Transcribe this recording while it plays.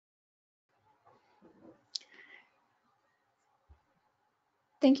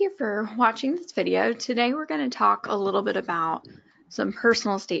Thank you for watching this video. Today we're going to talk a little bit about some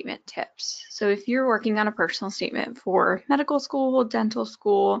personal statement tips. So if you're working on a personal statement for medical school, dental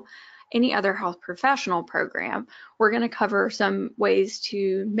school, any other health professional program, we're going to cover some ways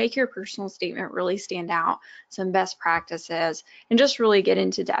to make your personal statement really stand out, some best practices, and just really get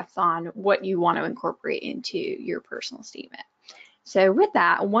into depth on what you want to incorporate into your personal statement. So with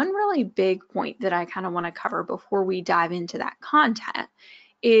that, one really big point that I kind of want to cover before we dive into that content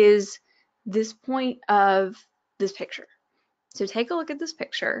is this point of this picture. So take a look at this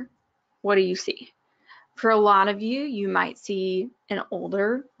picture. What do you see? For a lot of you, you might see an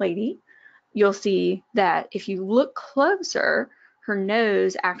older lady. You'll see that if you look closer, her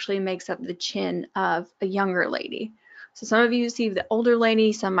nose actually makes up the chin of a younger lady. So some of you see the older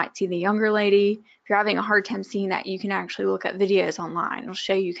lady, some might see the younger lady. If you're having a hard time seeing that, you can actually look at videos online. It'll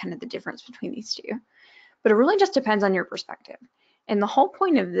show you kind of the difference between these two. But it really just depends on your perspective. And the whole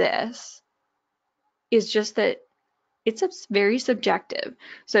point of this is just that it's very subjective.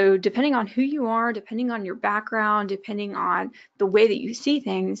 So depending on who you are, depending on your background, depending on the way that you see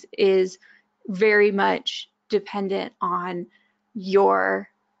things is very much dependent on your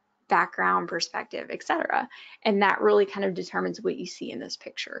background, perspective, etc. And that really kind of determines what you see in this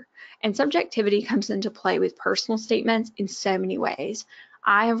picture. And subjectivity comes into play with personal statements in so many ways.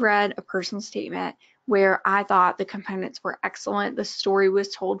 I have read a personal statement where I thought the components were excellent, the story was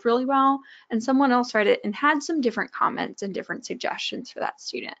told really well, and someone else read it and had some different comments and different suggestions for that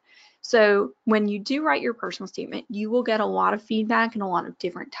student. So when you do write your personal statement, you will get a lot of feedback and a lot of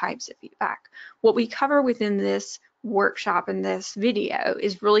different types of feedback. What we cover within this workshop in this video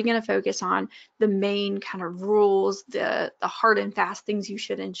is really going to focus on the main kind of rules, the hard and fast things you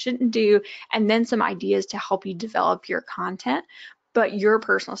should and shouldn't do, and then some ideas to help you develop your content. But your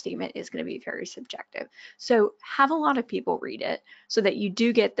personal statement is going to be very subjective. So have a lot of people read it so that you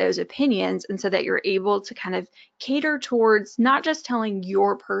do get those opinions and so that you're able to kind of cater towards not just telling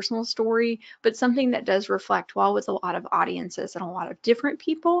your personal story, but something that does reflect well with a lot of audiences and a lot of different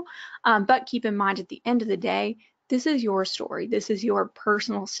people. But keep in mind at the end of the day, this is your story. This is your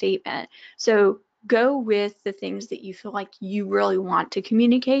personal statement. So go with the things that you feel like you really want to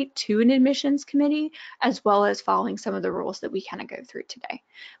communicate to an admissions committee, as well as following some of the rules that we kind of go through today.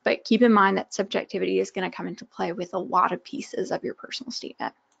 But keep in mind that subjectivity is going to come into play with a lot of pieces of your personal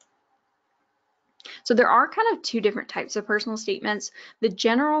statement. So there are kind of two different types of personal statements. The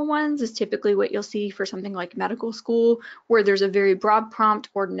general ones is typically what you'll see for something like medical school, where there's a very broad prompt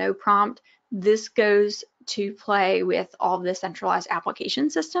or no prompt. This goes to play with all the centralized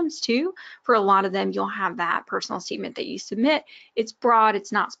application systems too. For a lot of them, you'll have that personal statement that you submit. It's broad,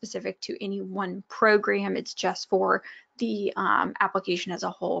 it's not specific to any one program, it's just for the application as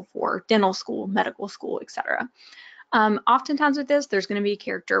a whole for dental school, medical school, etc. Oftentimes with this, there's going to be a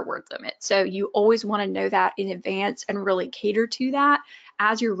character word limit. So you always want to know that in advance and really cater to that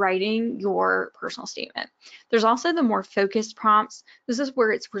as you're writing your personal statement. There's also the more focused prompts. This is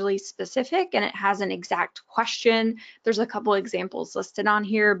where it's really specific and it has an exact question. There's a couple examples listed on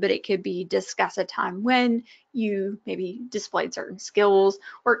here, but it could be discuss a time when you maybe displayed certain skills,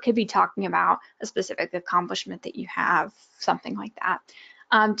 or it could be talking about a specific accomplishment that you have, something like that.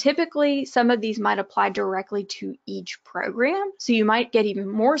 Typically, some of these might apply directly to each program. So you might get even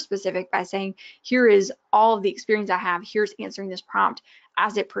more specific by saying, here is all of the experience I have, here's answering this prompt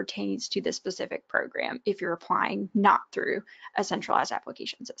as it pertains to the specific program if you're applying not through a centralized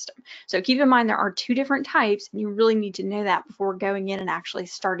application system. So keep in mind there are two different types, and you really need to know that before going in and actually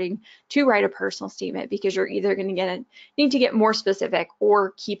starting to write a personal statement, because you're either going to need to get more specific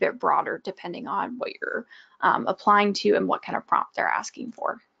or keep it broader depending on what you're applying to and what kind of prompt they're asking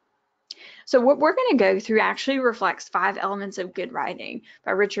for. So what we're going to go through actually reflects 5 Elements of Good Writing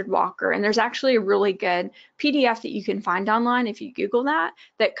by Richard Walker, and there's actually a really good PDF that you can find online if you Google that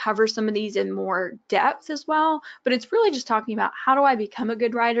covers some of these in more depth as well, but it's really just talking about how do I become a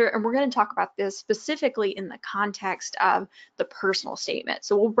good writer, and we're going to talk about this specifically in the context of the personal statement.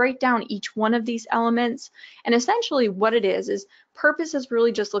 So we'll break down each one of these elements, and essentially what it is purpose is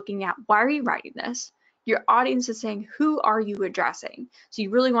really just looking at why are you writing this? Your audience is saying, who are you addressing? So you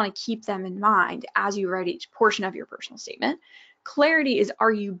really want to keep them in mind as you write each portion of your personal statement. Clarity is,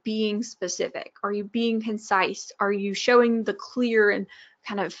 are you being specific? Are you being concise? Are you showing the clear and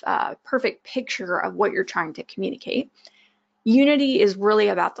kind of perfect picture of what you're trying to communicate? Unity is really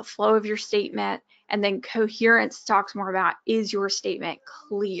about the flow of your statement, and then coherence talks more about, is your statement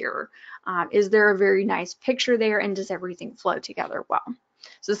clear? Is there a very nice picture there, and does everything flow together well?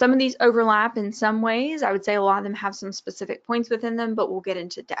 So some of these overlap in some ways. I would say a lot of them have some specific points within them, but we'll get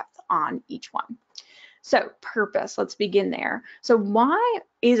into depth on each one. So purpose, let's begin there. So why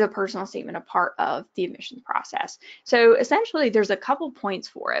is a personal statement a part of the admissions process? So essentially there's a couple points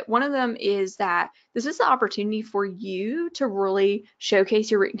for it. One of them is that this is the opportunity for you to really showcase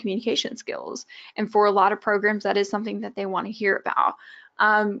your written communication skills. And for a lot of programs, that is something that they want to hear about.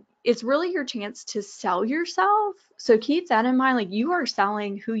 It's really your chance to sell yourself. So keep that in mind. Like, you are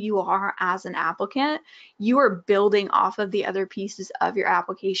selling who you are as an applicant. You are building off of the other pieces of your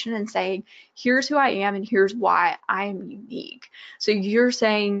application and saying, here's who I am and here's why I am unique. So you're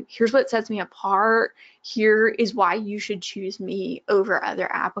saying, here's what sets me apart. Here is why you should choose me over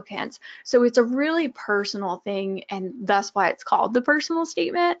other applicants. So it's a really personal thing, and that's why it's called the personal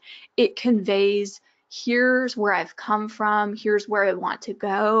statement. It conveys, here's where I've come from, here's where I want to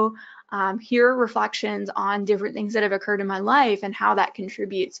go. Here are reflections on different things that have occurred in my life and how that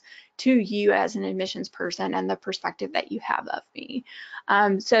contributes to you as an admissions person and the perspective that you have of me.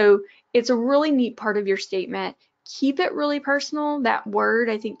 So it's a really neat part of your statement. Keep it really personal. That word,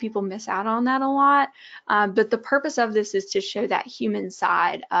 I think people miss out on that a lot. But the purpose of this is to show that human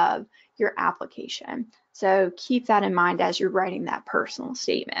side of your application. So keep that in mind as you're writing that personal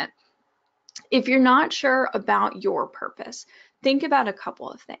statement. If you're not sure about your purpose, think about a couple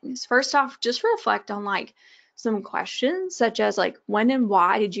of things. First off, just reflect on like some questions such as like, when and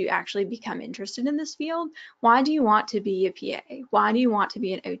why did you actually become interested in this field? Why do you want to be a PA? Why do you want to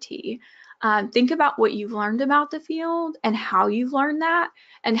be an OT? Think about what you've learned about the field and how you've learned that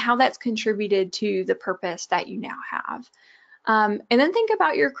and how that's contributed to the purpose that you now have. And then think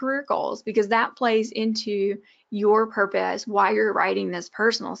about your career goals, because that plays into your purpose, why you're writing this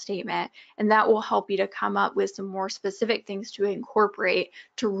personal statement, and that will help you to come up with some more specific things to incorporate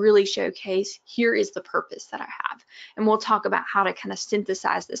to really showcase, here is the purpose that I have. And we'll talk about how to kind of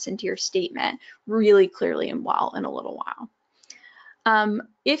synthesize this into your statement really clearly and well in a little while.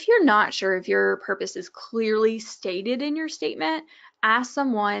 If you're not sure if your purpose is clearly stated in your statement, ask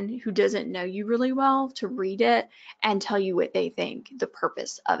someone who doesn't know you really well to read it and tell you what they think the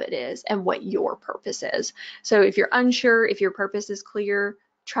purpose of it is and what your purpose is. So if you're unsure if your purpose is clear,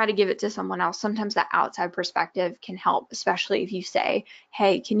 try to give it to someone else. Sometimes that outside perspective can help, especially if you say,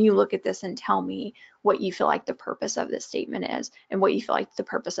 hey, can you look at this and tell me what you feel like the purpose of this statement is and what you feel like the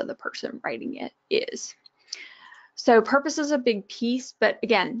purpose of the person writing it is. So purpose is a big piece, but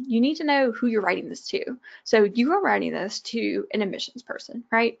again, you need to know who you're writing this to. So you are writing this to an admissions person,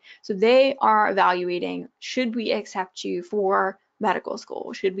 right? So they are evaluating, should we accept you for medical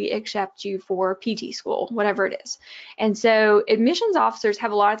school? Should we accept you for PT school? Whatever it is. And so admissions officers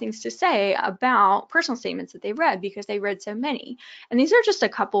have a lot of things to say about personal statements that they read because they read so many. And these are just a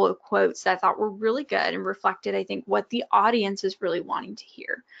couple of quotes that I thought were really good and reflected, I think, what the audience is really wanting to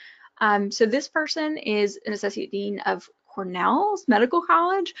hear. So this person is an associate dean of Cornell's Medical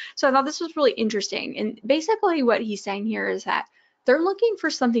College. So I thought this was really interesting. And basically what he's saying here is that they're looking for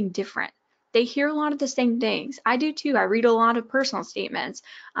something different. They hear a lot of the same things. I do too. I read a lot of personal statements,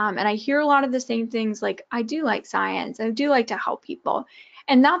 and I hear a lot of the same things like, I do like science. I do like to help people.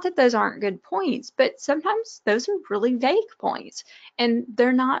 And not that those aren't good points, but sometimes those are really vague points. And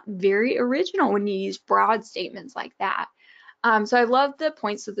they're not very original when you use broad statements like that. So I love the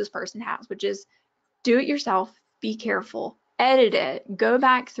points that this person has, which is do it yourself, be careful, edit it, go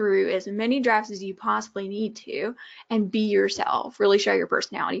back through as many drafts as you possibly need to, and be yourself, really show your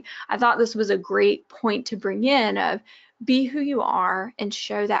personality. I thought this was a great point to bring in of be who you are and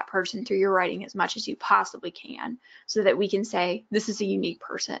show that person through your writing as much as you possibly can so that we can say this is a unique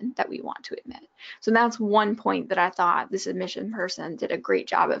person that we want to admit. So that's one point that I thought this admission person did a great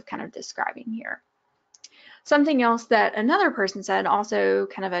job of kind of describing here. Something else that another person said, also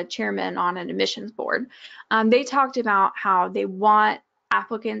kind of a chairman on an admissions board, they talked about how they want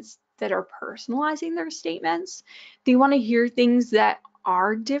applicants that are personalizing their statements. They want to hear things that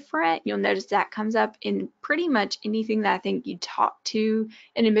are different. You'll notice that comes up in pretty much anything that I think you talk to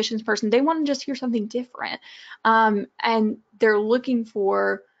an admissions person. They want to just hear something different. And they're looking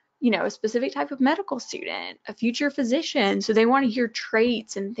for, a specific type of medical student, a future physician. So they want to hear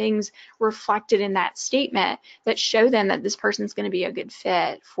traits and things reflected in that statement that show them that this person's going to be a good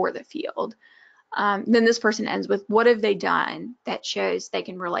fit for the field. Then this person ends with, what have they done that shows they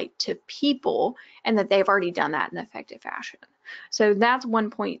can relate to people and that they've already done that in an effective fashion. So that's one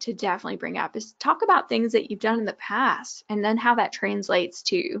point to definitely bring up, is talk about things that you've done in the past and then how that translates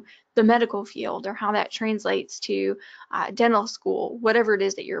to the medical field or how that translates to dental school, whatever it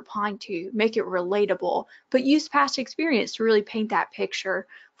is that you're applying to. Make it relatable, but use past experience to really paint that picture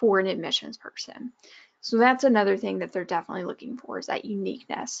for an admissions person. So that's another thing that they're definitely looking for, is that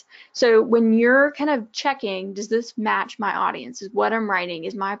uniqueness. So when you're kind of checking, does this match my audience? Is what I'm writing,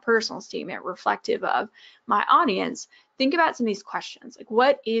 is my personal statement reflective of my audience? Think about some of these questions, like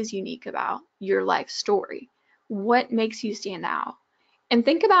what is unique about your life story? What makes you stand out? And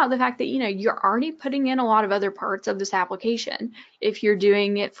think about the fact that, you're already putting in a lot of other parts of this application. If you're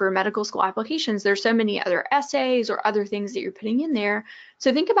doing it for medical school applications, there's so many other essays or other things that you're putting in there.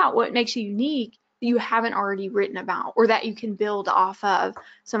 So think about what makes you unique that you haven't already written about, or that you can build off of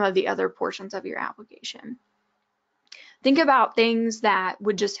some of the other portions of your application. Think about things that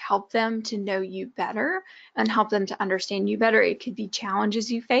would just help them to know you better and help them to understand you better. It could be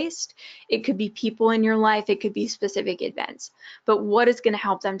challenges you faced, it could be people in your life, it could be specific events. But what is going to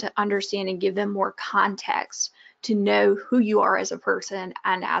help them to understand and give them more context to know who you are as a person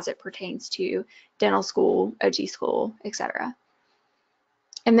and as it pertains to dental school, OT school, etc.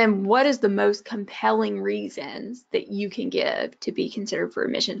 And then what is the most compelling reasons that you can give to be considered for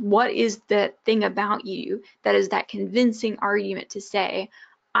admission? What is the thing about you that is that convincing argument to say,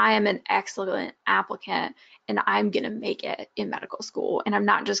 I am an excellent applicant and I'm going to make it in medical school. And I'm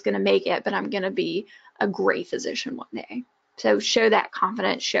not just going to make it, but I'm going to be a great physician one day. So show that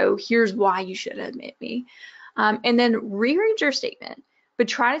confidence, show here's why you should admit me. And then reread your statement. But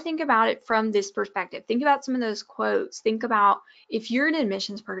try to think about it from this perspective. Think about some of those quotes. Think about if you're an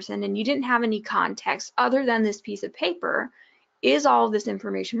admissions person and you didn't have any context other than this piece of paper, is all of this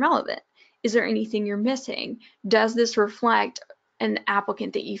information relevant? Is there anything you're missing? Does this reflect an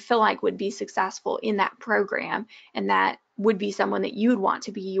applicant that you feel like would be successful in that program and that would be someone that you would want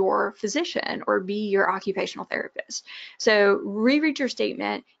to be your physician or be your occupational therapist? So reread your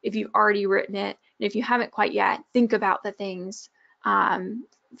statement if you've already written it, and if you haven't quite yet, think about the things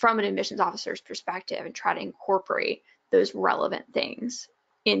from an admissions officer's perspective and try to incorporate those relevant things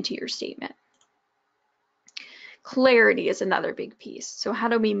into your statement. Clarity is another big piece. So how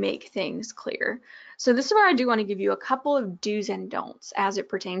do we make things clear? So this is where I do want to give you a couple of do's and don'ts as it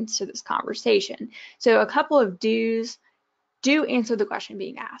pertains to this conversation. So a couple of do's: do answer the question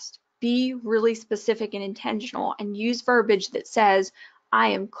being asked. Be really specific and intentional and use verbiage that says,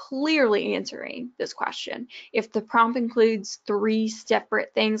 I am clearly answering this question. If the prompt includes 3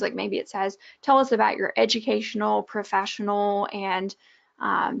 separate things, like maybe it says, tell us about your educational, professional, and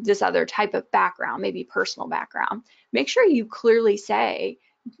this other type of background, maybe personal background, make sure you clearly say,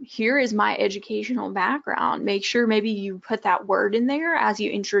 here is my educational background. Make sure maybe you put that word in there as you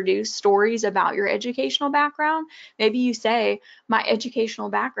introduce stories about your educational background. Maybe you say, my educational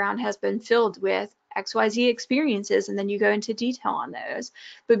background has been filled with XYZ experiences, and then you go into detail on those.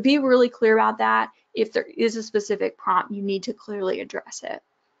 But be really clear about that. If there is a specific prompt, you need to clearly address it.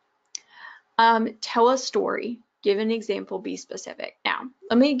 Tell a story. Give an example, be specific. Now,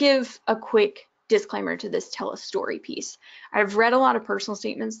 let me give a quick disclaimer to this tell a story piece. I've read a lot of personal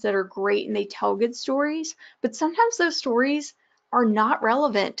statements that are great and they tell good stories, but sometimes those stories are not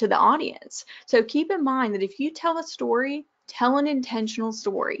relevant to the audience. So keep in mind that if you tell a story, tell an intentional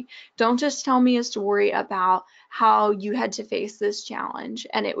story. Don't just tell me a story about how you had to face this challenge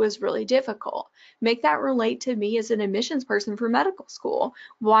and it was really difficult. Make that relate to me as an admissions person for medical school.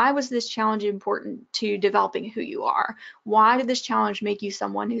 Why was this challenge important to developing who you are? Why did this challenge make you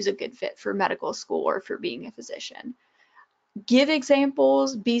someone who's a good fit for medical school or for being a physician? Give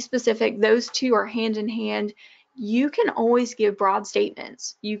examples, be specific. Those two are hand in hand. You can always give broad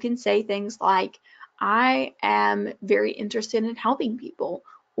statements. You can say things like, I am very interested in helping people,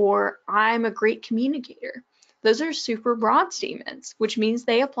 or I'm a great communicator. Those are super broad statements, which means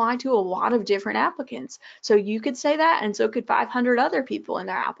they apply to a lot of different applicants. So you could say that, and so could 500 other people in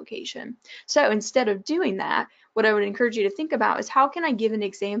their application. So instead of doing that, what I would encourage you to think about is, how can I give an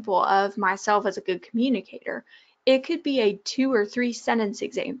example of myself as a good communicator? It could be a 2 or 3 sentence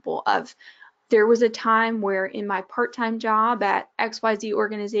example of, there was a time where in my part-time job at XYZ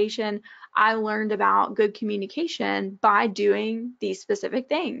organization, I learned about good communication by doing these specific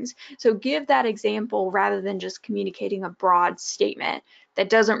things. So give that example rather than just communicating a broad statement that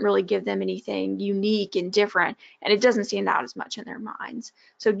doesn't really give them anything unique and different, and it doesn't stand out as much in their minds.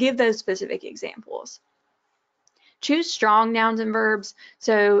 So give those specific examples. Choose strong nouns and verbs.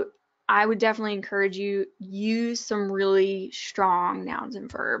 So I would definitely encourage you, use some really strong nouns and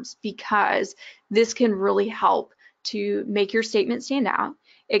verbs, because this can really help to make your statement stand out.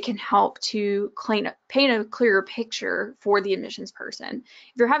 It can help to paint a clearer picture for the admissions person.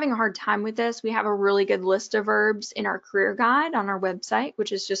 If you're having a hard time with this, we have a really good list of verbs in our career guide on our website,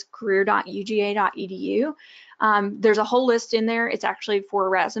 which is just career.uga.edu. There's a whole list in there. It's actually for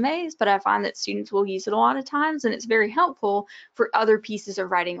resumes, but I find that students will use it a lot of times, and it's very helpful for other pieces of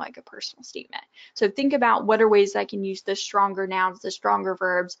writing like a personal statement. So think about what are ways I can use the stronger nouns, the stronger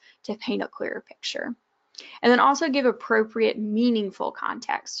verbs to paint a clearer picture. And then also give appropriate, meaningful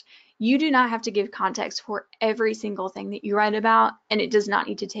context. You do not have to give context for every single thing that you write about, and it does not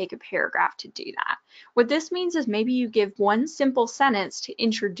need to take a paragraph to do that. What this means is maybe you give one simple sentence to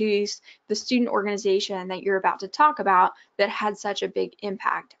introduce the student organization that you're about to talk about that had such a big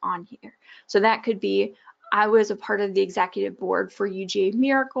impact on here. So that could be, I was a part of the executive board for UGA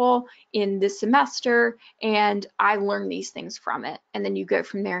Miracle in this semester, and I learned these things from it. And then you go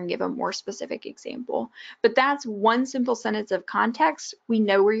from there and give a more specific example. But that's one simple sentence of context. We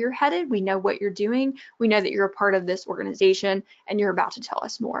know where you're headed. We know what you're doing. We know that you're a part of this organization, and you're about to tell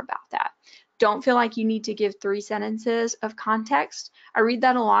us more about that. Don't feel like you need to give 3 sentences of context. I read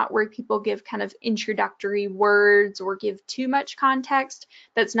that a lot where people give kind of introductory words or give too much context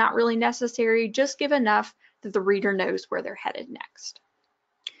that's not really necessary. Just give enough that the reader knows where they're headed next.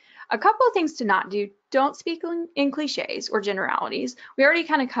 A couple of things to not do. Don't speak in cliches or generalities. We already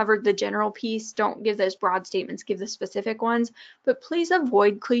kind of covered the general piece. Don't give those broad statements, give the specific ones, but please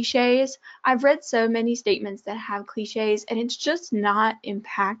avoid cliches. I've read so many statements that have cliches, and it's just not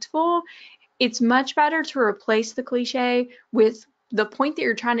impactful. It's much better to replace the cliche with the point that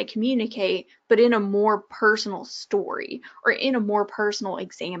you're trying to communicate, but in a more personal story or in a more personal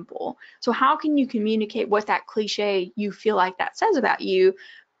example. So how can you communicate what that cliche you feel like that says about you,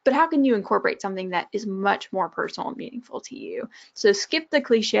 but how can you incorporate something that is much more personal and meaningful to you? So skip the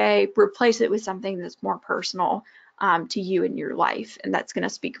cliche, replace it with something that's more personal to you in your life, and that's going to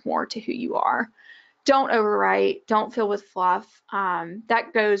speak more to who you are. Don't overwrite, don't fill with fluff.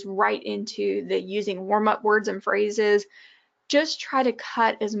 That goes right into the using warm-up words and phrases. Just try to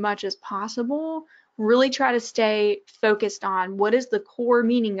cut as much as possible. Really try to stay focused on what is the core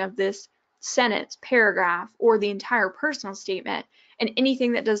meaning of this sentence, paragraph, or the entire personal statement, and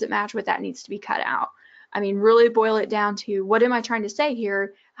anything that doesn't match with that needs to be cut out. I mean, really boil it down to what am I trying to say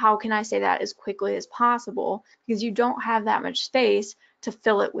here? How can I say that as quickly as possible? Because you don't have that much space to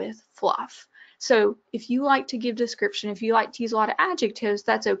fill it with fluff. So if you like to give description, if you like to use a lot of adjectives,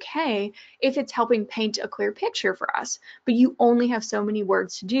 that's okay if it's helping paint a clear picture for us, but you only have so many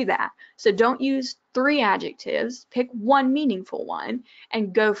words to do that. So don't use 3 adjectives, pick one meaningful one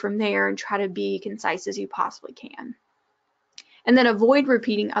and go from there and try to be concise as you possibly can. And then avoid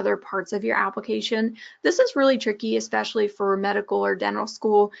repeating other parts of your application. This is really tricky, especially for medical or dental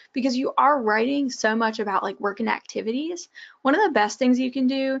school, because you are writing so much about like work and activities. One of the best things you can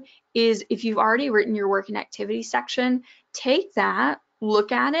do is if you've already written your work and activity section, take that,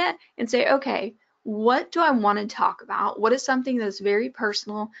 look at it and say, okay, what do I want to talk about? What is something that's very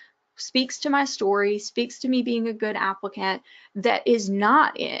personal, speaks to my story, speaks to me being a good applicant that is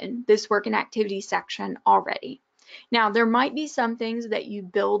not in this work and activity section already? Now, there might be some things that you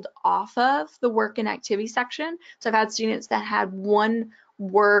build off of the work and activity section. So I've had students that had one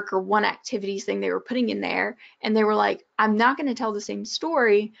work or one activities thing they were putting in there, and they were like, I'm not going to tell the same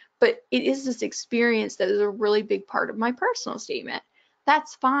story, but it is this experience that is a really big part of my personal statement.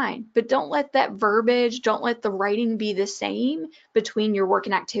 That's fine, but don't let that verbiage, don't let the writing be the same between your work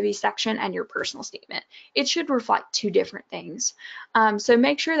and activity section and your personal statement. It should reflect 2 different things. So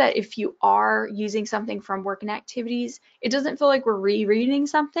make sure that if you are using something from work and activities, it doesn't feel like we're rereading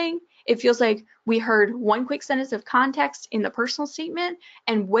something. It feels like we heard one quick sentence of context in the personal statement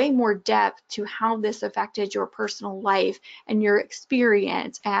and way more depth to how this affected your personal life and your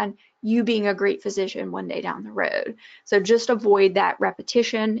experience and you being a great physician one day down the road. So just avoid that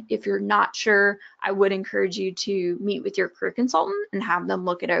repetition. If you're not sure, I would encourage you to meet with your career consultant and have them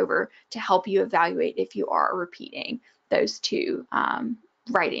look it over to help you evaluate if you are repeating those 2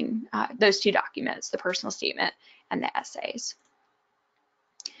 those 2 documents, the personal statement and the essays.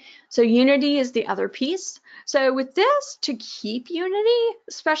 So unity is the other piece. So with this, to keep unity,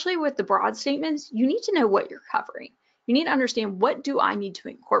 especially with the broad statements, you need to know what you're covering. You need to understand, what do I need to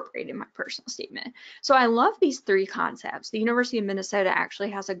incorporate in my personal statement? So I love these 3 concepts. The University of Minnesota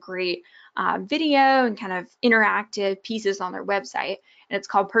actually has a great video and kind of interactive pieces on their website, and it's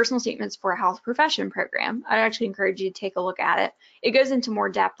called Personal Statements for a Health Profession Program. I'd actually encourage you to take a look at it. It goes into more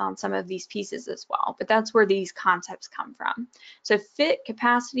depth on some of these pieces as well, but that's where these concepts come from. So fit,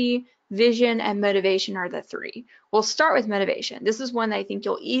 capacity, Vision and motivation are the three. We'll start with motivation. This is one that I think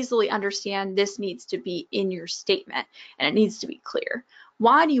you'll easily understand. This needs to be in your statement and it needs to be clear.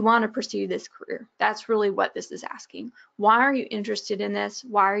 Why do you want to pursue this career? That's really what this is asking. Why are you interested in this?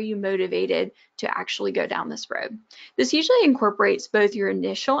 Why are you motivated to actually go down this road? This usually incorporates both your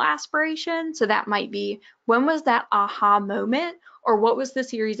initial aspiration, so that might be when was that aha moment, or what was the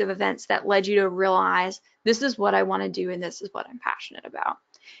series of events that led you to realize this is what I want to do and this is what I'm passionate about.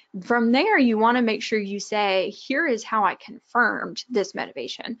 From there, you want to make sure you say, here is how I confirmed this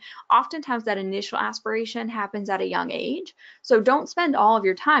motivation. Oftentimes that initial aspiration happens at a young age, so don't spend all of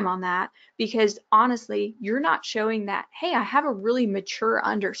your time on that, because honestly, you're not showing that, hey, I have a really mature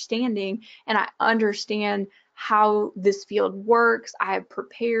understanding and I understand how this field works. I have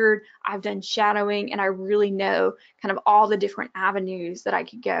prepared, I've done shadowing, and I really know kind of all the different avenues that I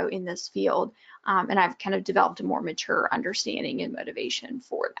could go in this field. And I've kind of developed a more mature understanding and motivation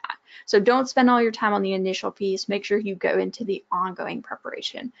for that. So don't spend all your time on the initial piece. Make sure you go into the ongoing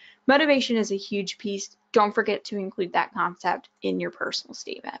preparation. Motivation is a huge piece. Don't forget to include that concept in your personal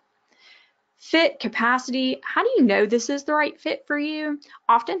statement. Fit, capacity, how do you know this is the right fit for you?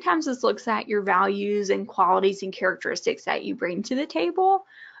 Oftentimes this looks at your values and qualities and characteristics that you bring to the table.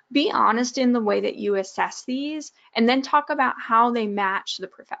 Be honest in the way that you assess these, and then talk about how they match the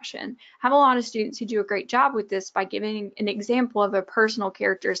profession. I have a lot of students who do a great job with this by giving an example of a personal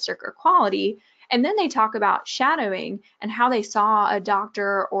characteristic or quality, and then they talk about shadowing and how they saw a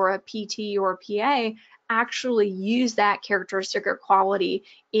doctor or a PT or a PA actually use that characteristic or quality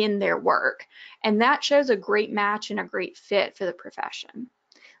in their work. And that shows a great match and a great fit for the profession.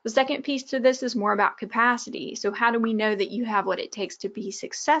 The second piece to this is more about capacity. So how do we know that you have what it takes to be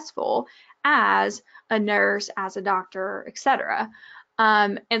successful as a nurse, as a doctor, etc.?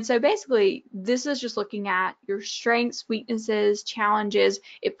 And so basically, this is just looking at your strengths, weaknesses, challenges.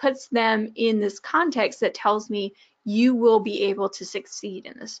 It puts them in this context that tells me you will be able to succeed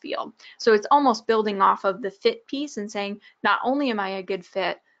in this field. So it's almost building off of the fit piece and saying, not only am I a good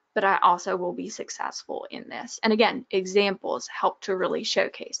fit, but I also will be successful in this. And again, examples help to really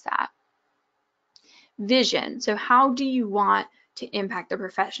showcase that. Vision. So how do you want to impact the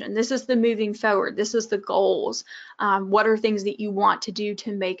profession? This is the moving forward. This is the goals. What are things that you want to do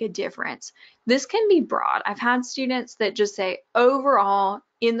to make a difference? This can be broad. I've had students that just say, overall,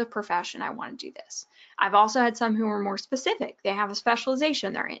 in the profession, I want to do this. I've also had some who are more specific. They have a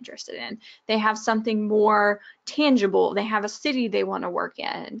specialization they're interested in. They have something more tangible. They have a city they want to work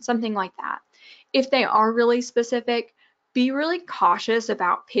in, something like that. If they are really specific, be really cautious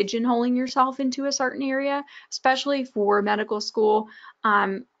about pigeonholing yourself into a certain area, especially for medical school.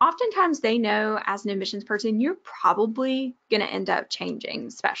 Oftentimes they know as an admissions person, you're probably going to end up changing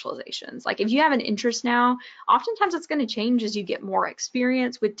specializations. Like if you have an interest now, oftentimes it's going to change as you get more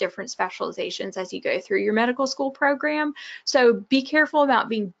experience with different specializations as you go through your medical school program. So be careful about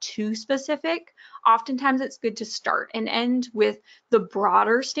being too specific. Oftentimes it's good to start and end with the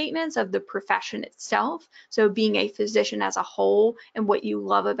broader statements of the profession itself. So being a physician as a whole and what you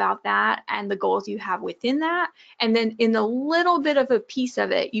love about that and the goals you have within that. And then in a little bit of a piece of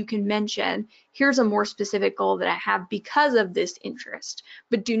it, you can mention, here's a more specific goal that I have because of this interest.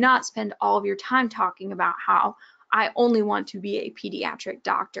 But do not spend all of your time talking about how I only want to be a pediatric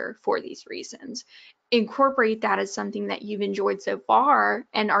doctor for these reasons. Incorporate that as something that you've enjoyed so far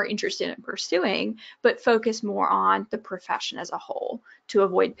and are interested in pursuing, but focus more on the profession as a whole to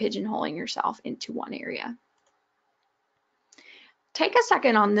avoid pigeonholing yourself into one area. Take a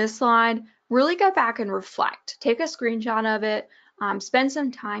second on this slide, really go back and reflect. Take a screenshot of it, spend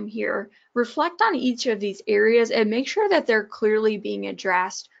some time here, reflect on each of these areas and make sure that they're clearly being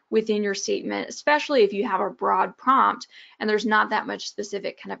addressed within your statement, especially if you have a broad prompt and there's not that much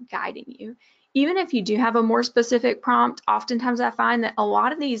specific kind of guiding you. Even if you do have a more specific prompt, oftentimes I find that a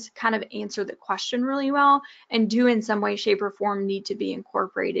lot of these kind of answer the question really well and do in some way, shape, or form need to be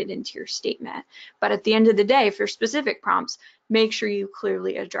incorporated into your statement. But at the end of the day, if you're specific prompts, make sure you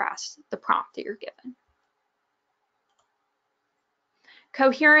clearly address the prompt that you're given.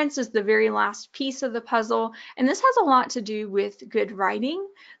 Coherence is the very last piece of the puzzle, and this has a lot to do with good writing.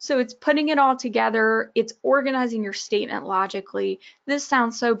 So it's putting it all together, it's organizing your statement logically. This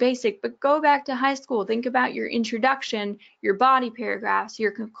sounds so basic, but go back to high school. Think about your introduction, your body paragraphs,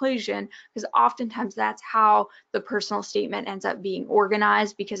 your conclusion, because oftentimes that's how the personal statement ends up being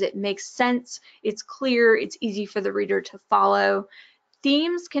organized because it makes sense, it's clear, it's easy for the reader to follow.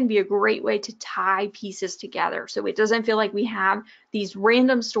 Themes can be a great way to tie pieces together so it doesn't feel like we have these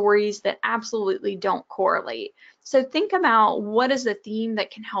random stories that absolutely don't correlate. So think about what is a theme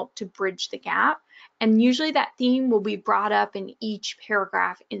that can help to bridge the gap. And usually that theme will be brought up in each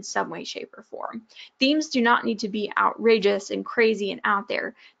paragraph in some way, shape, or form. Themes do not need to be outrageous and crazy and out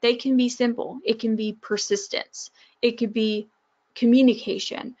there. They can be simple. It can be persistence. It could be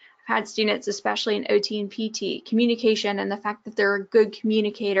communication. I've had students, especially in OT and PT, communication and the fact that they're a good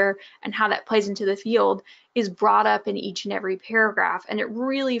communicator and how that plays into the field is brought up in each and every paragraph, and it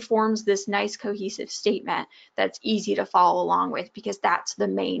really forms this nice cohesive statement that's easy to follow along with because that's the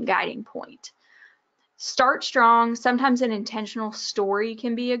main guiding point. Start strong. Sometimes an intentional story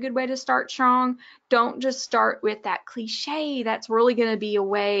can be a good way to start strong. Don't just start with that cliche. That's really going to be a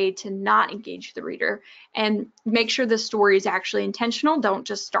way to not engage the reader. And make sure the story is actually intentional. Don't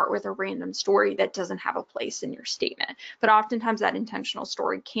just start with a random story that doesn't have a place in your statement. But oftentimes that intentional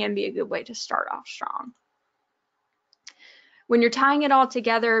story can be a good way to start off strong. When you're tying it all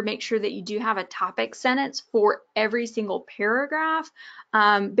together, make sure that you do have a topic sentence for every single paragraph.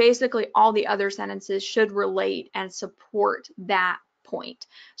 Basically, all the other sentences should relate and support that point.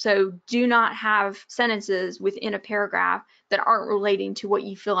 So do not have sentences within a paragraph that aren't relating to what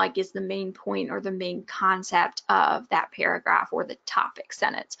you feel like is the main point or the main concept of that paragraph or the topic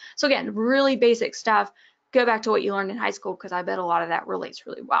sentence. So again, really basic stuff. Go back to what you learned in high school because I bet a lot of that relates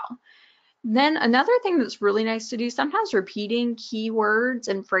really well. Then another thing that's really nice to do, sometimes repeating keywords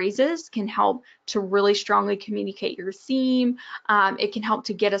and phrases can help to really strongly communicate your theme. It can help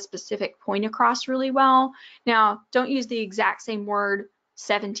to get a specific point across really well. Now, don't use the exact same word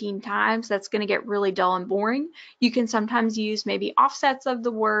 17 times. That's going to get really dull and boring. You can sometimes use maybe offsets of the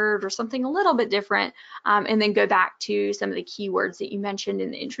word or something a little bit different, and then go back to some of the keywords that you mentioned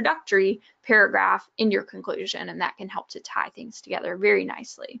in the introductory paragraph in your conclusion, and that can help to tie things together very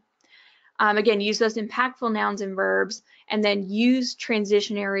nicely. Again, use those impactful nouns and verbs, and then use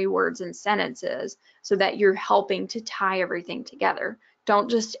transitionary words and sentences so that you're helping to tie everything together. Don't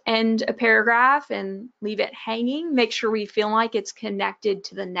just end a paragraph and leave it hanging. Make sure we feel like it's connected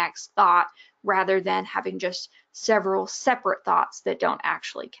to the next thought rather than having just several separate thoughts that don't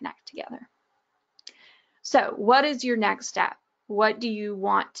actually connect together. So, what is your next step? What do you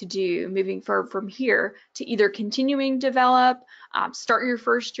want to do moving forward from here to either continuing to develop, start your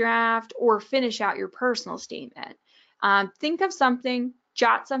first draft, or finish out your personal statement? Think of something,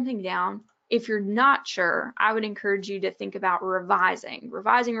 jot something down. If you're not sure, I would encourage you to think about revising,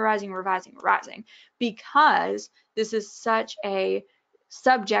 because this is such a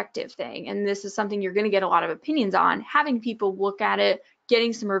subjective thing, and this is something you're going to get a lot of opinions on. Having people look at it,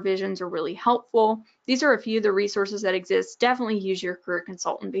 getting some revisions are really helpful. These are a few of the resources that exist. Definitely use your career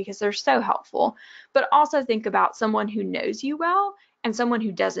consultant because they're so helpful. But also think about someone who knows you well and someone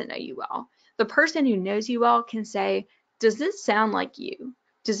who doesn't know you well. The person who knows you well can say, does this sound like you?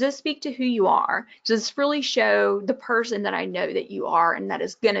 Does this speak to who you are? Does this really show the person that I know that you are and that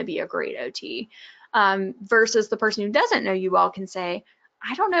is going to be a great OT? Versus the person who doesn't know you well can say,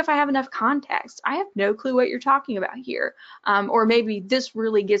 I don't know if I have enough context. I have no clue what you're talking about here. Or maybe this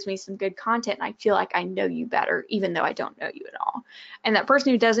really gives me some good content and I feel like I know you better, even though I don't know you at all. And that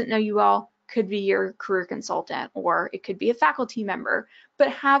person who doesn't know you well could be your career consultant, or it could be a faculty member, but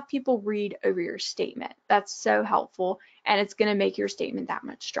have people read over your statement. That's so helpful, and it's going to make your statement that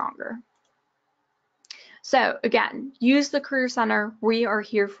much stronger. So again, use the Career Center. We are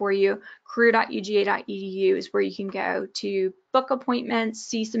here for you. Career.uga.edu is where you can go to book appointments,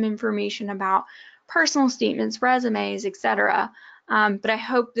 see some information about personal statements, resumes, etc. But I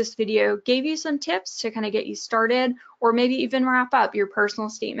hope this video gave you some tips to kind of get you started, or maybe even wrap up your personal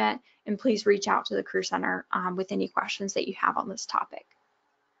statement. And please reach out to the Career Center with any questions that you have on this topic.